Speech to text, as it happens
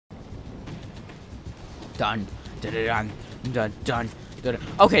Dun, dun, dun, dun, dun, dun.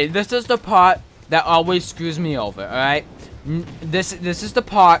 Okay, this is the part that always screws me over, alright? This is the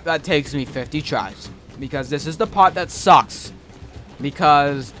part that takes me 50 tries. Because this is the part that sucks.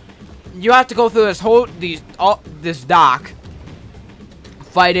 Because you have to go through this dock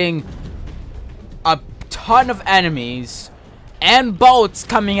fighting a ton of enemies and boats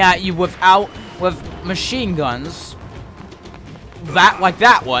coming at you with machine guns. Like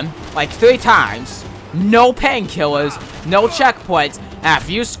that one, like 3 times. No painkillers, no checkpoints. And if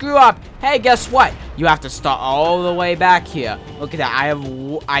you screw up, hey, guess what? You have to start all the way back here. Look at that.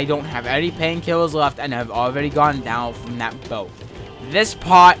 I don't have any painkillers left, and I've already gone down from that boat. This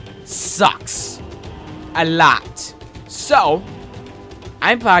part sucks a lot. So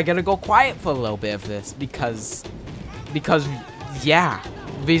I'm probably gonna go quiet for a little bit of this because yeah,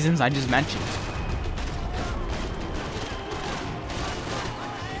 reasons I just mentioned.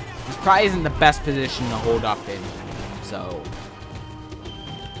 This probably isn't the best position to hold up in, so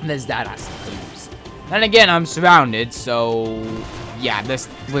there's that I suppose. Then again, I'm surrounded, so yeah, this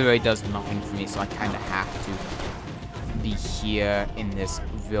literally does nothing for me, so I kind of have to be here in this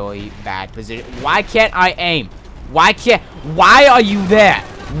really bad position. Why can't I aim? Why are you there?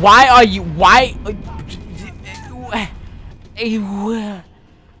 Why are you,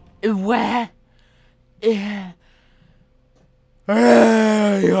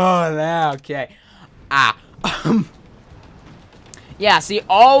 okay. Yeah, see,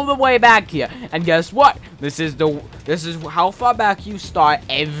 all the way back here. And guess what? This is how far back you start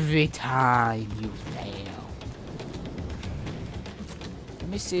every time you fail. Let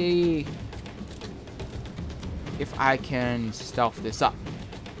me see if I can stealth this up.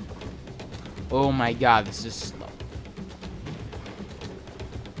 Oh my god, this is slow.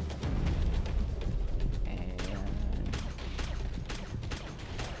 And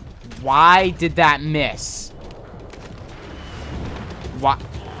why did that miss? What?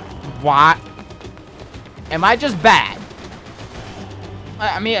 Am I just bad?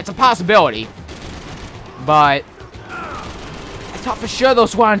 I mean, it's a possibility. But I thought for sure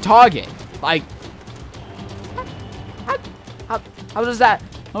those were on target. Like, how does that?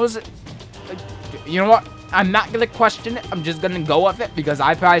 How is it? You know what? I'm not gonna question it. I'm just gonna go with it because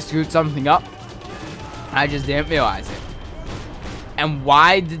I probably screwed something up. I just didn't realize it. And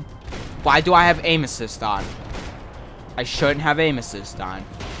why do I have aim assist on? I shouldn't have aim assist on.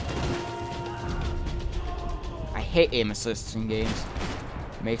 I hate aim assists in games.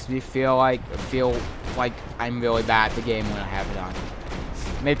 It makes me feel like I'm really bad at the game when I have it on.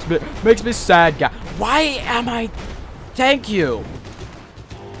 Makes me sad, guy. Why am I? Thank you.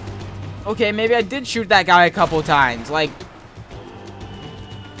 Okay, maybe I did shoot that guy a couple times. Like,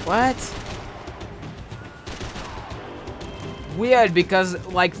 what? Weird, because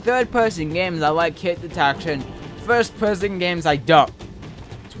like third-person games I like hit detection. First-person games I don't.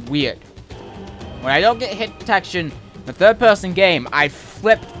 It's weird. When I don't get hit detection in a third-person game, I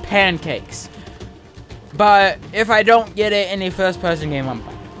flip pancakes. But if I don't get it in a first-person game, I'm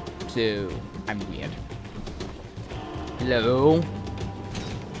fine. So I'm weird. Hello?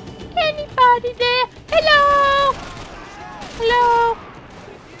 Anybody there? Hello? Hello?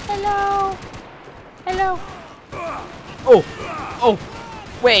 Hello? Hello? Oh,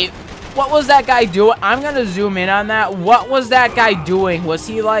 wait. What was that guy doing? I'm gonna zoom in on that. What was that guy doing? Was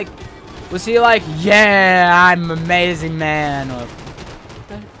he like, yeah, I'm amazing, man? Or,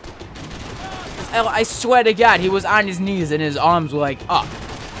 I swear to God, he was on his knees and his arms were like up.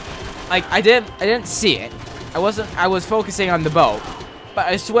 Like, I didn't see it. I was focusing on the boat. But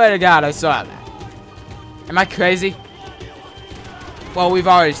I swear to God, I saw that. Am I crazy? Well, we've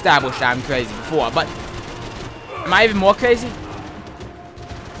already established I'm crazy before, but am I even more crazy?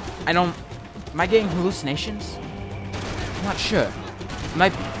 Am I getting hallucinations? I'm not sure.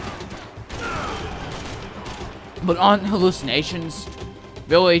 Might be. But aren't hallucinations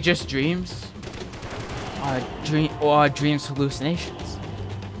really just dreams? Or dreams hallucinations?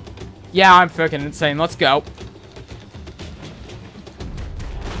 Yeah, I'm freaking insane. Let's go.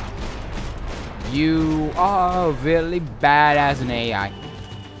 You are really bad as an AI.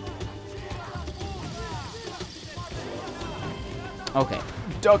 Okay.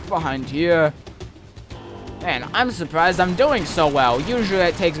 Duck behind here. Man, I'm surprised I'm doing so well. Usually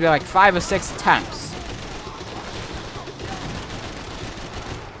it takes me like 5 or 6 attempts.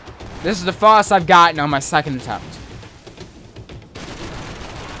 This is the farthest I've gotten on my second attempt.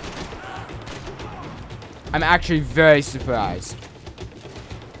 I'm actually very surprised.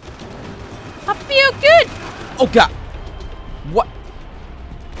 I feel good! Oh god! What?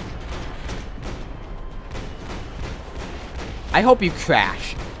 I hope you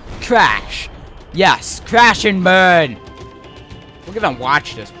crash. Crash! Yes, crash and burn. We're gonna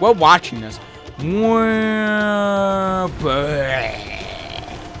watch this. We're watching this.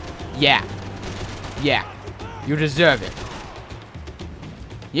 Yeah. Yeah. You deserve it.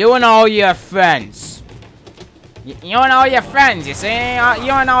 You and all your friends. You and all your friends, you see?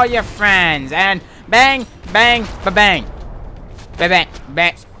 You and all your friends. And bang, bang, ba-bang. Ba-bang,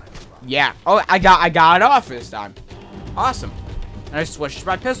 bang. Yeah. Oh, I got it off this time. Awesome. And I switched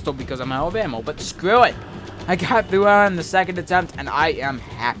my pistol because I'm out of ammo. But screw it. I got through on the second attempt, and I am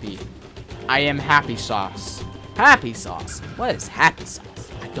happy. I am happy sauce. Happy sauce. What is happy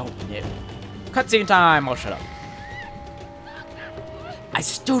sauce? I don't know. Cutscene time. Oh, shut up. I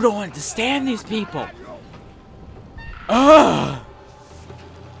still don't understand these people. Ugh.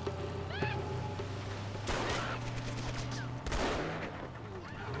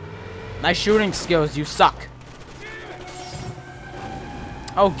 My shooting skills, you suck.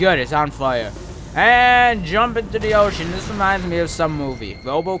 Oh, good. It's on fire. And jump into the ocean. This reminds me of some movie.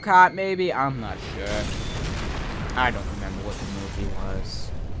 RoboCop, maybe? I'm not sure. I don't remember what the movie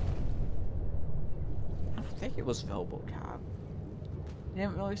was. I think it was RoboCop. I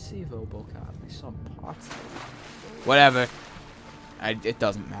didn't really see RoboCop. I saw parts of it. Whatever. It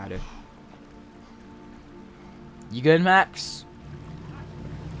doesn't matter. You good, Max?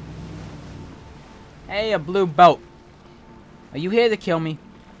 Hey, a blue boat. Are you here to kill me?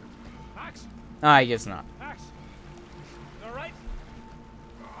 Max? Oh, I guess not. Max? All right?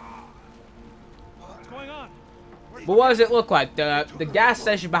 What's going on? But what does it look like? The gas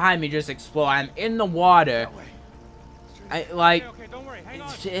station behind me just exploded. I'm in the water. Okay, don't worry. Hang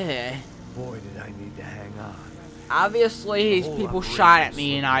on. Yeah. Boy, did I need to hang on. Obviously, these people shot at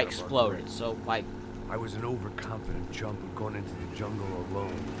me and I exploded. So, like, I was an overconfident chump going into the jungle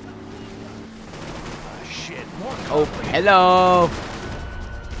alone. Shit, more oh, hello.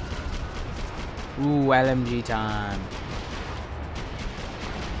 Ooh, LMG time.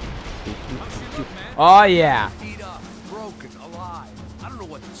 Oh yeah. Beat up, broken, alive. I don't know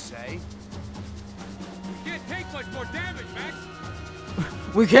what to say. You can't take much more damage, Max.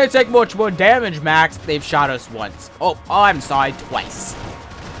 We can't take much more damage, Max. They've shot us once. Oh, I'm sorry, twice.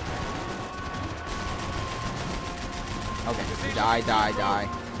 Okay, die, die, die.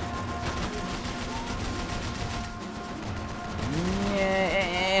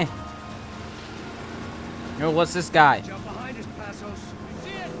 Yeah. Yo, what's this guy? Jump behind us, Passos.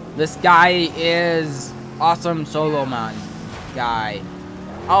 This guy is awesome solo man guy.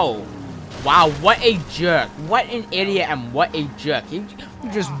 Oh, wow, what a jerk. What an idiot and what a jerk. He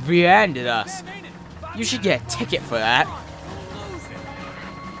just rear-ended us. You should get a ticket for that.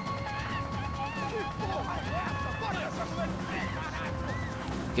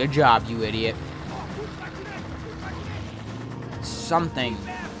 Good job, you idiot. Something.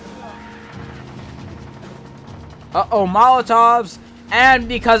 Uh-oh, Molotovs. And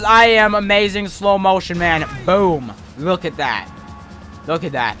because I am amazing slow motion man, boom. Look at that. Look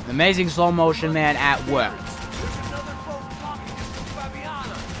at that. Amazing slow motion man at work.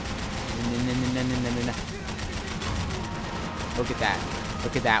 Look at that.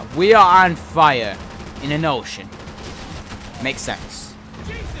 Look at that. We are on fire in an ocean. Makes sense.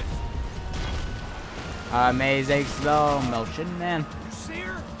 Amazing slow motion man.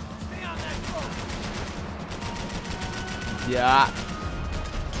 Yeah.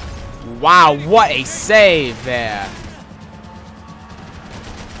 Wow, what a save there.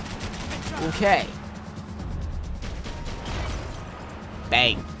 Okay.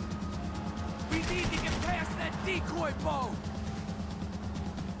 Bang. We need to get past that decoy boat.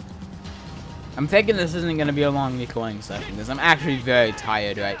 I'm thinking this isn't going to be a long recording session because I'm actually very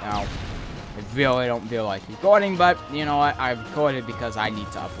tired right now. I really don't feel like recording, but you know what? I recorded because I need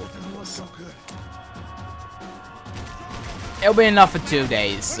to upload videos. It'll be enough for 2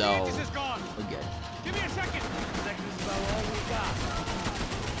 days, so we're good. Give me a second.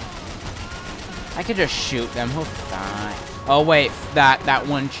 I could just shoot them. He'll die. Oh wait, that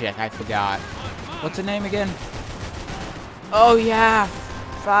one chick. I forgot. What's her name again? Oh yeah,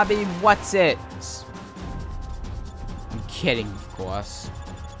 Fabi. What's it? I'm kidding, of course.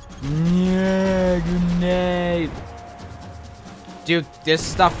 Yeah, grenade. Dude, this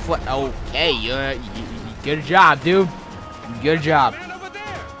stuff. Okay, you good job, dude. Good job. Man over there.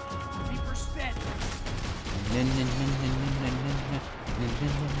 Keep her steady.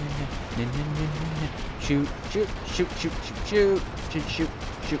 Shoot, shoot, shoot, shoot, shoot, shoot, shoot, shoot,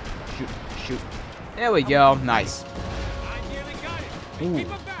 shoot, shoot, shoot. There we go. Nice. I nearly got it. Hey, Ooh. keep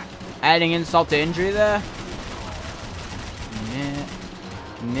him back. Adding insult to injury there.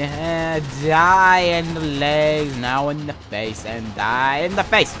 Nah, die in the legs, now in the face, and die in the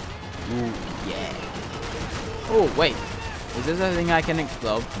face. Ooh, yeah. Oh, wait. Is this a thing I can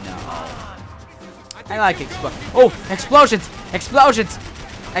explode? No. I like explode. Oh, explosions! Explosions!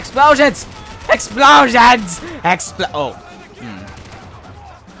 Explosions! Explosions! Oh.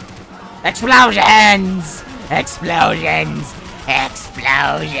 Explosions! Explosions!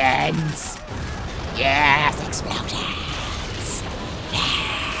 Explosions! Yes, explosions!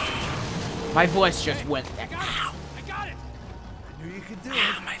 Yeah. My voice just went there. Ow. I got it. I knew you could do it.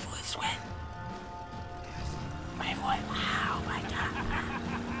 Ow, my voice went. My voice. Wow, my God.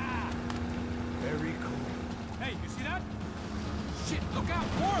 Very cool. Hey, you see that? Shit, look out,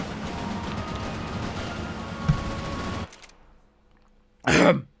 more of them.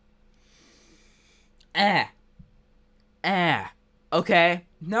 Okay.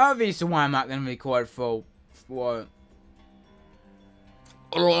 No reason why I'm not gonna record for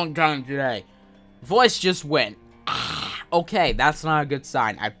a long time today. Voice just went. Okay, that's not a good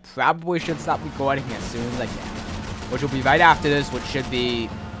sign. I probably should stop recording as soon as I can. Which will be right after this, which should be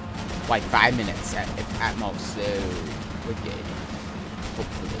like 5 minutes at most. So, okay.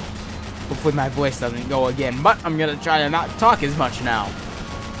 Hopefully my voice doesn't go again. But I'm gonna try to not talk as much now.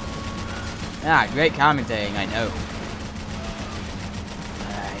 Ah, great commentating, I know.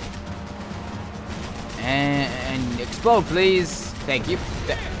 Alright. And explode, please. Thank you.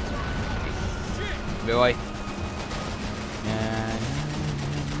 Really?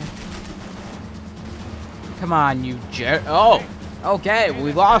 Come on, you jerk. Oh! Okay,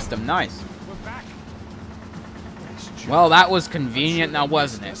 we lost him. Nice. Well, that was convenient now,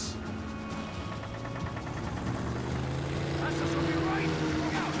 wasn't it?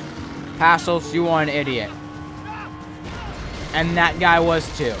 Passos, you are an idiot. And that guy was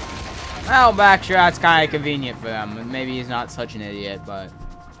too. Well, backsure, that's kind of convenient for them. Maybe he's not such an idiot, but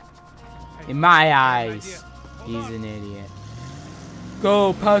in my eyes, he's an idiot.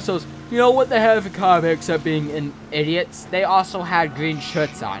 Go, Passos. You know what they have in common except being idiots? They also had green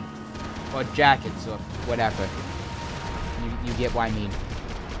shirts on. Or jackets, or whatever. You get what I mean.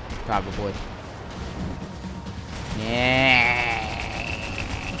 Probably. Yeah.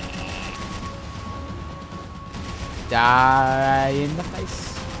 Die in the face.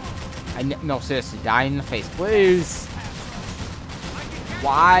 No, seriously, die in the face, please.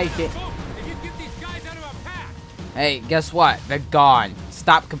 Why can't... Hey, guess what? They're gone.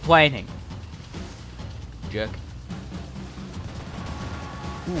 Stop complaining. Jerk.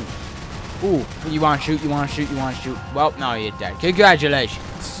 Ooh. Ooh. You wanna shoot, you wanna shoot, you wanna shoot. Well, no, you're dead.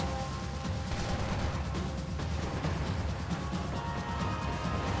 Congratulations.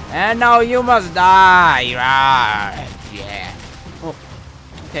 And now you must die. Yeah. Oh.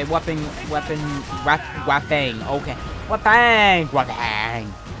 Okay, weapon. Okay. Weapon.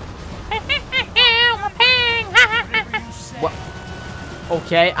 What?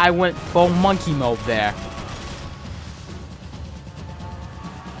 Okay, I went full monkey mode there.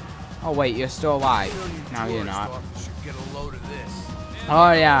 Oh wait, you're still alive. No, you're not.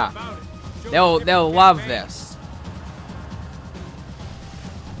 Oh yeah. They'll love this.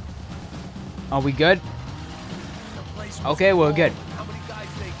 Are we good? Okay, we're good.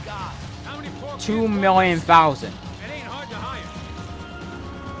 2,000,000. It ain't hard to hire.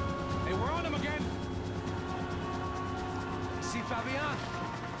 Hey, we're on them again. See Fabiana?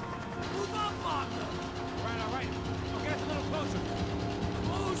 Move up, Marco. All right. I'll get us a little closer.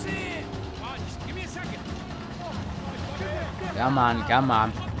 Close in. Just give me a second. Come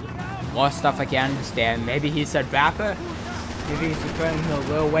on. More stuff I can understand. Maybe he said rapper? Maybe he's referring to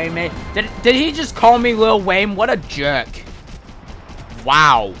Lil Wayne, mate. Did he just call me Lil Wayne? What a jerk.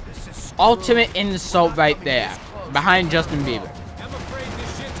 Wow. Ultimate insult right there. Behind Justin Bieber. I'm afraid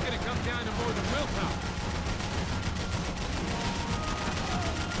this shit's gonna come down to more than willpower.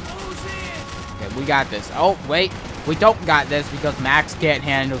 Okay, we got this. Oh, wait. We don't got this because Max can't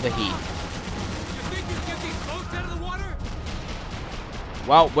handle the heat. You think you can get these boats out of the water?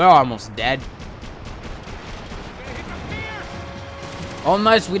 Well, we're almost dead. Gonna hit the pier. Oh,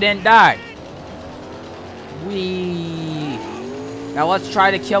 nice, we didn't die. Now let's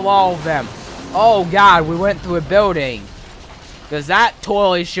try to kill all of them. Oh god, we went through a building. Because that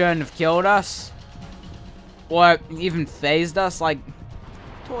totally shouldn't have killed us. Or even phased us. Like,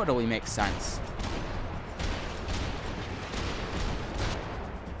 totally makes sense.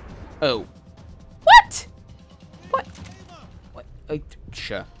 Oh. What? What?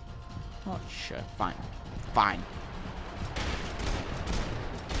 Sure. Oh, sure. Fine. Fine.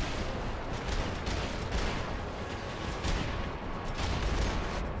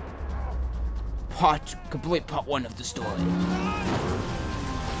 Complete part 1 of the story.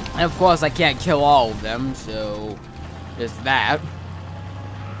 And of course I can't kill all of them, so there's that.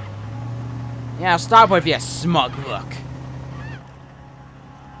 Yeah, stop with your smug look.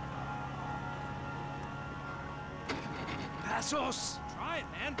 Passos! Try it,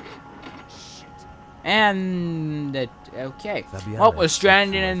 man. Shit. And okay. Fabiana Well, we're stepped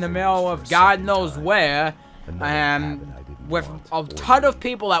stranded through my in the fingers middle for of a God second knows time. where, Another habit I didn't with want a or ton of need.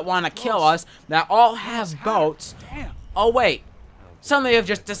 people that want to kill us that all have boats. Damn. Oh wait, some of you have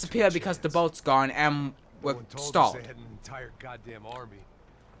just disappeared because the boat's gone and we're stalled. They had an entire goddamn army.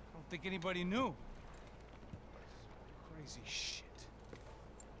 I don't think anybody knew. Crazy shit.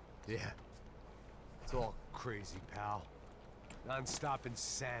 Yeah. It's all crazy, pal. Non-stop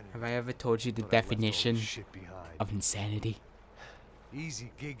insanity. Have I ever told you the But I left all definition this shit behind. of insanity?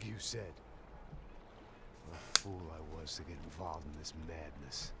 Easy gig, you said. What a fool I was to get involved in this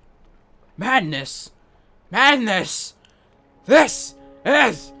madness. Madness! Madness! This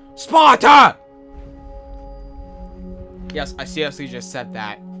is Sparta! Yes, I seriously just said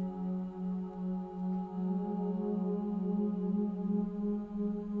that.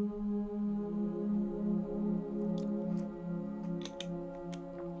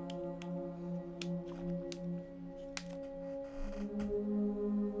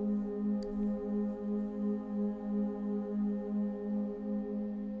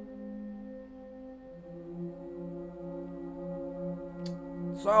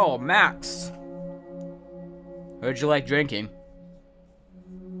 So, Max. Heard you like drinking.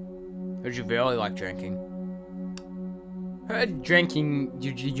 Heard you really like drinking. Heard drinking,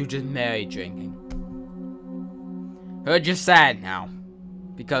 you just married drinking. Heard you're sad now.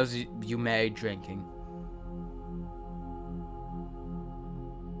 Because you married drinking.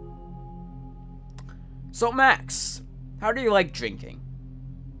 So, Max. How do you like drinking?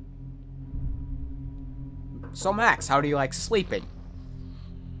 So, Max, how do you like sleeping?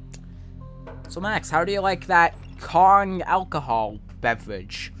 So Max, how do you like that Kong alcohol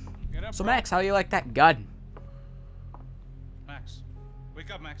beverage? Get up, So bro. Max, how do you like that gun? Max. Wake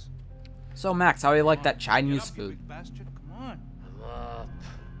up, Max. So Max, how do you like that Get Chinese up, you food? big bastard. Come on.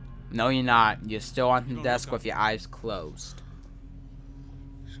 No, you're not. You're still on the Go, desk wake up. with your eyes closed.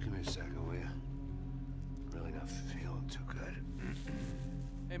 Just give me a second, will you? Really not feeling too good.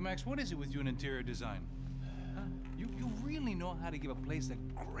 Hey, Max, what is it with you and interior design? Huh? You really know how to give a place a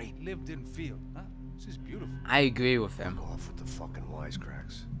great lived-in feel, huh? This is beautiful. I agree with him. Go off with the fucking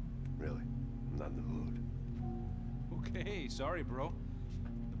wisecracks. Really, I'm not in the mood. Okay, sorry, bro.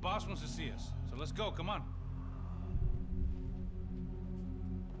 The boss wants to see us, so let's go. Come on.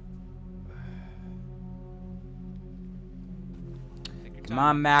 Take your Come time.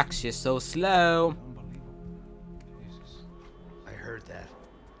 on, Max, you're so slow. Unbelievable. Jesus. I heard that.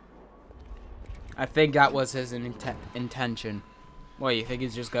 I think that was his intention. What, you think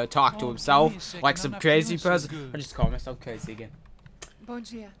he's just gonna talk to Oh, give me a himself second, like I'm some not crazy feeling so person? good. I just call myself crazy again. Bom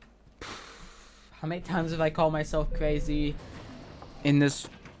dia. How many times have I called myself crazy in this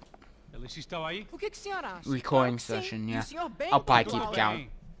Ele estava aí? O que o senhor acha? recording Claro que sim. session? E Yeah, o senhor bem I'll probably pontual. keep count.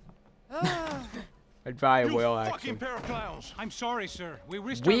 Ah, I probably will actually. pair of clowns. I'm sorry, sir. We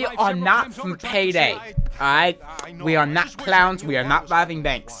risked We our lives are several not times from over trying to Payday, save- alright? I know, We are I not just wish I clowns, knew we are what not was robbing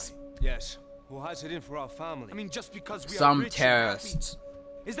happening. banks. Yes. Who has it in for our family? I mean, just because we are Some rich and happy, terrorists.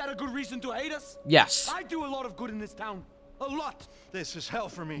 is that a good reason to hate us? Yes. I do a lot of good in this town. A lot. This is hell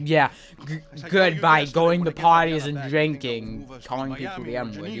for me. Yeah, As I told good you by yesterday, going when to I get parties Fabiana and back, I think drinking, they'll move us to calling people Miami the or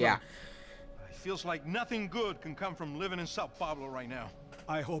M-word, Geneva. yeah. It feels like nothing good can come from living in Sao Paulo right now.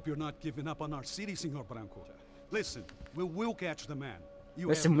 I hope you're not giving up on our city, Senor Branco. Listen, we will catch the man. You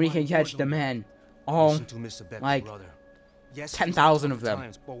Listen, have we my can catch word the on that. man. Oh, Listen to Mr. Beck's like brother. Yes, 10,000 he's of had them.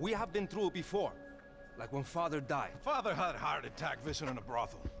 times, but we have been through it before. Like when father died. Father had a heart attack visiting a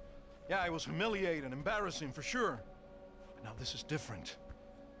brothel. Yeah, it was humiliating, embarrassing for sure. But now this is different.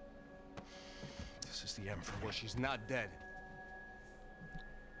 This is the Emperor. Well, she's not dead.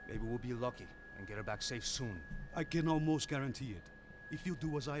 Maybe we'll be lucky and get her back safe soon. I can almost guarantee it. If you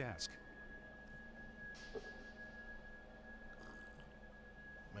do as I ask.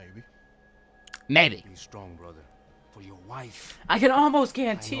 Maybe. maybe. Be strong, brother. For your wife. I can almost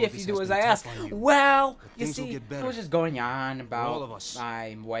guarantee know if you this do has as been I ask. tough on you, Well, but you things will see, get I better. was just going on all about of us.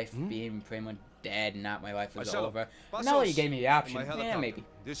 my wife being pretty much dead and not my life was Marcelo, over. Passos, Now that you gave me the option, my yeah, helicopter. maybe.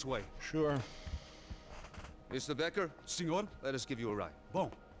 This way. Sure. Mr. Becker, Senor? let us give you a ride.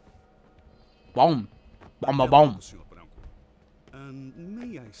 Bom. Boom. Boom, boom, Até boom. logo, Senor Branco. And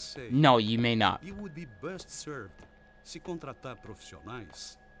may I say, No, you may not. you would be best served se contratar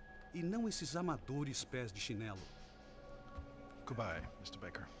profissionais e não esses amadores pés de chinelo. Goodbye, Mr.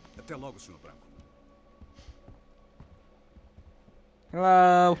 Baker. Até logo, Senor Branco.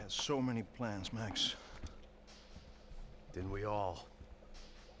 Hello. I had so many plans, Max. Didn't we all?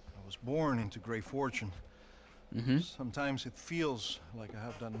 I was born into great fortune. Sometimes it feels like I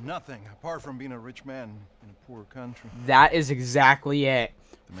have done nothing apart from being a rich man in a poor country. That is exactly it.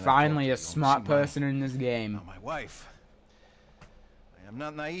 I Finally, a told you, smart see my- person in this game. Now, my wife. I am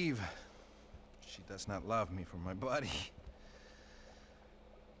not naive. She does not love me for my body.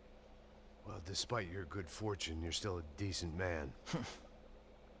 Well, despite your good fortune, you're still a decent man.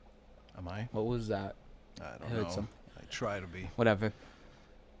 Am I? What was that? I don't heard know. some- I try to be. Whatever.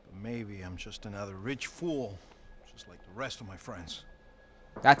 But maybe I'm just another rich fool, just like the rest of my friends.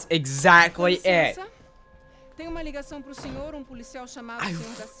 That's exactly it. Licença? Tem uma ligação pro senhor, policial chamado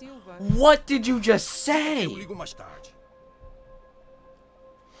Senhor da Silva? What did you just say? Eu ligo mais tarde.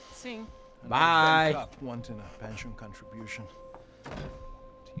 Sim. Bye. Up wanting a pension contribution.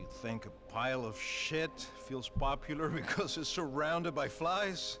 Do you think a pile of shit feels popular because it's surrounded by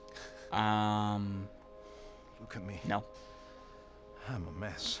flies? Look at me. No. I'm a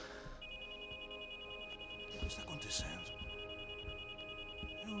mess. O que está acontecendo?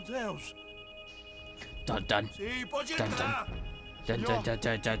 Meu Deus. Dun dun. Sim, pode Dun, entrar. Dun dun dun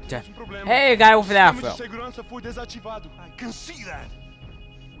dun dun dun. Problema. Hey, guy over there, O sistema de Phil. segurança foi desativado. I can see that.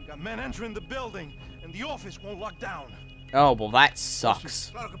 We got men entering the building, and the office won't lock down. Oh, well, that sucks.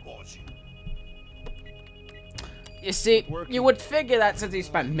 Claro que pode. You see, you would figure that since he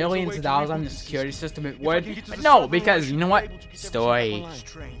spent millions of dollars on the security system, it would. But no, because you know what? Story.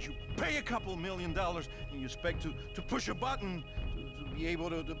 Strange. You pay a couple $1 million, and you expect to push a button to be able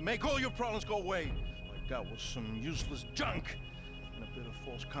to make all your problems go away. All I got was some useless junk and a bit of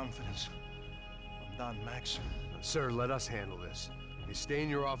false confidence. I'm done, Max. Sir, let us handle this. You stay in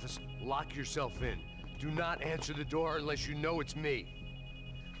your office, lock yourself in. Do not answer the door unless you know it's me.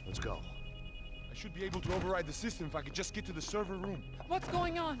 Let's go. I should be able to override the system if I could just get to the server room. What's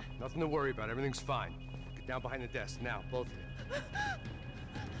going on? Nothing to worry about. Everything's fine. Get down behind the desk now, both of you.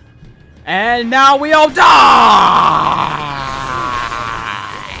 And now we all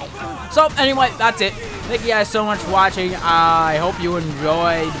die! So, anyway, that's it. Thank you guys so much for watching. I hope you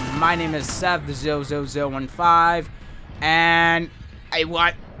enjoyed. My name is Seth, the 00015. And I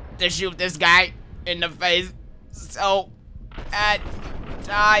want to shoot this guy in the face. So,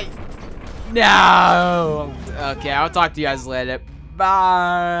 die. No! Okay, I'll talk to you guys later.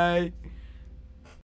 Bye!